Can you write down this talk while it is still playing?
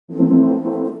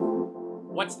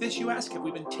What's this, you ask? Have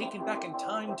we been taken back in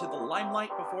time to the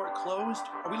limelight before it closed?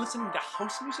 Are we listening to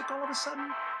house music all of a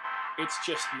sudden? It's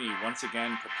just me, once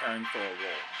again, preparing for a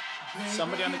role.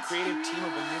 Somebody on the creative team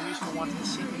of a new musical wants to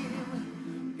see me.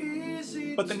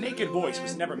 But the naked voice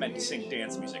was never meant to sing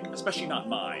dance music, especially not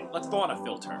mine. Let's throw on a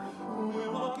filter.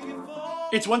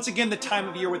 It's once again the time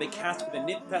of year where they cast for the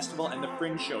Knit Festival and the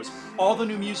Fringe shows, all the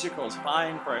new musicals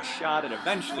vying for a shot at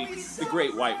eventually the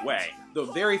Great White Way,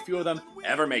 though very few of them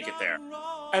ever make it there.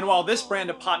 And while this brand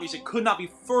of pop music could not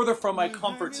be further from my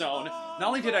comfort zone, not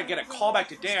only did I get a call back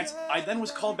to dance, I then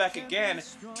was called back again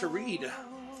to read.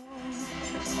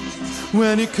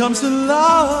 When it comes to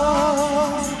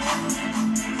love,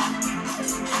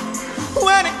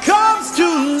 when it comes to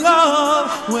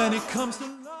love, when it comes to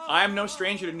love. I am no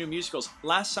stranger to new musicals.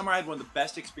 Last summer I had one of the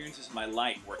best experiences of my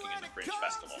life working in the Fringe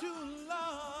Festival.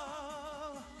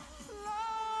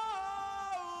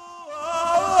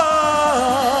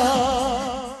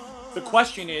 The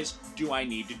question is, do I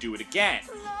need to do it again?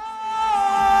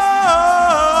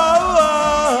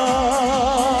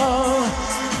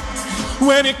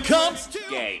 When it comes to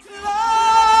gay.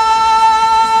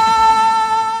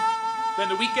 Then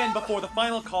the weekend before the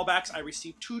final callbacks, I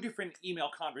received 2 different email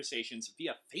conversations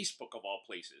via Facebook of all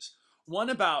places. One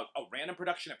about a random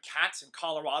production of Cats in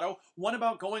Colorado, one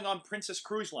about going on Princess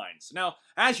Cruise Lines. Now,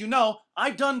 as you know,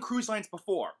 I've done cruise lines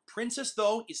before. Princess,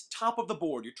 though, is top of the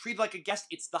board. You're treated like a guest,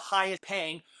 it's the highest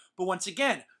paying. But once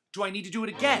again, do I need to do it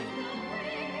again?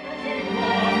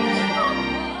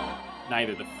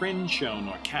 Neither the Fringe show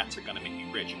nor Cats are going to make me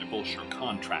rich, and they're both short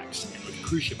contracts. And with a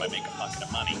cruise ship, I make a pocket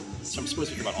of money. So I'm supposed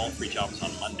to hear about all 3 jobs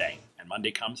on Monday. And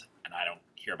Monday comes, and I don't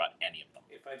hear about any of them.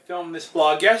 If I'd filmed this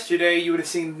vlog yesterday, you would have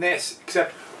seen this,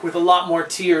 except with a lot more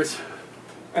tears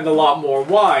and a lot more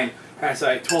wine. As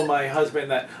I told my husband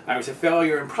that I was a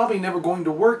failure and probably never going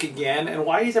to work again, and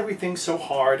why is everything so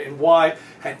hard, and why,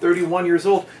 at 31 years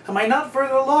old, am I not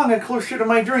further along and closer to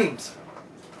my dreams?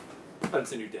 But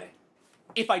it's a new day.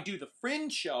 If I do the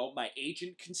Fringe show, my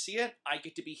agent can see it. I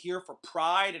get to be here for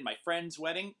Pride and my friend's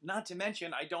wedding. Not to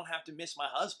mention, I don't have to miss my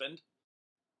husband.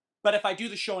 But if I do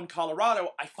the show in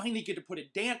Colorado, I finally get to put a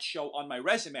dance show on my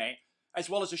resume, as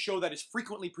well as a show that is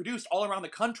frequently produced all around the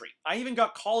country. I even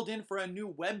got called in for a new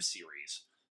web series.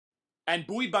 And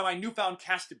buoyed by my newfound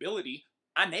castability,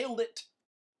 I nailed it.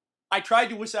 I tried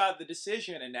to whiz out the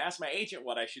decision and asked my agent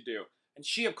what I should do. And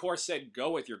she, of course, said,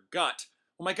 go with your gut.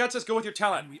 Well, my gut says go with your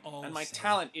talent, and my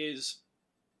talent is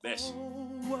this. Oh,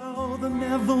 well,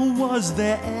 never was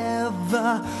there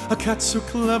ever a cat so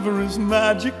clever as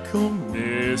magical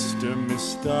Mr.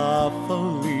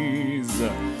 Mistopheles.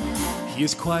 He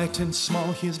is quiet and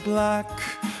small, he is black,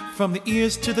 from the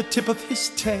ears to the tip of his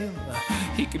tail.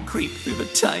 He can creep through the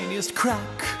tiniest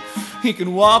crack, he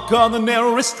can walk on the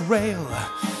narrowest rail,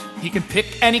 he can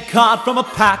pick any card from a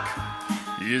pack.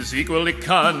 He is equally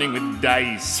cunning with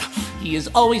dice. He is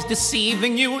always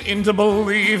deceiving you into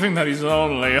believing that he's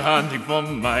only hunting for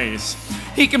mice.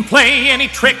 He can play any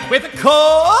trick with a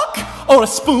cork, or a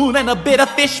spoon and a bit of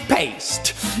fish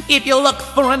paste. If you look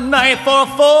for a knife or a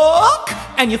fork,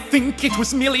 and you think it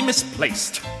was merely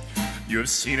misplaced, you have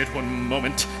seen it one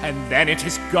moment, and then it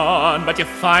is gone, but you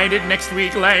find it next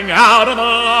week laying out on the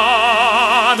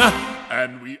lawn.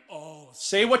 And we all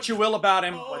say what you will about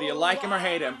him, whether you like him or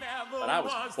hate him, but I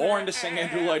was born to sing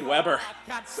Andrew Lloyd Webber.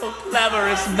 So clever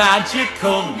is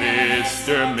magical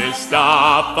Mr.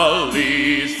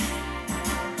 Mistopheles.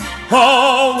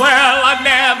 Oh, well, I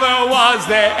never was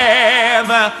there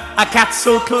ever a cat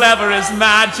so clever as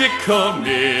magical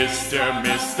Mr.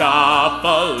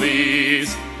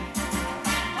 Mistopheles.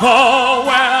 Oh,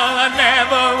 well, I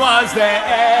never was there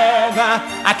ever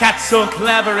a cat so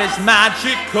clever as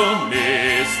magical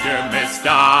Mr.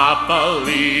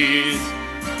 Mistopheles.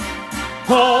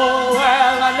 Oh,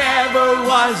 well, I never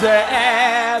was there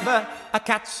ever a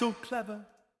cat so clever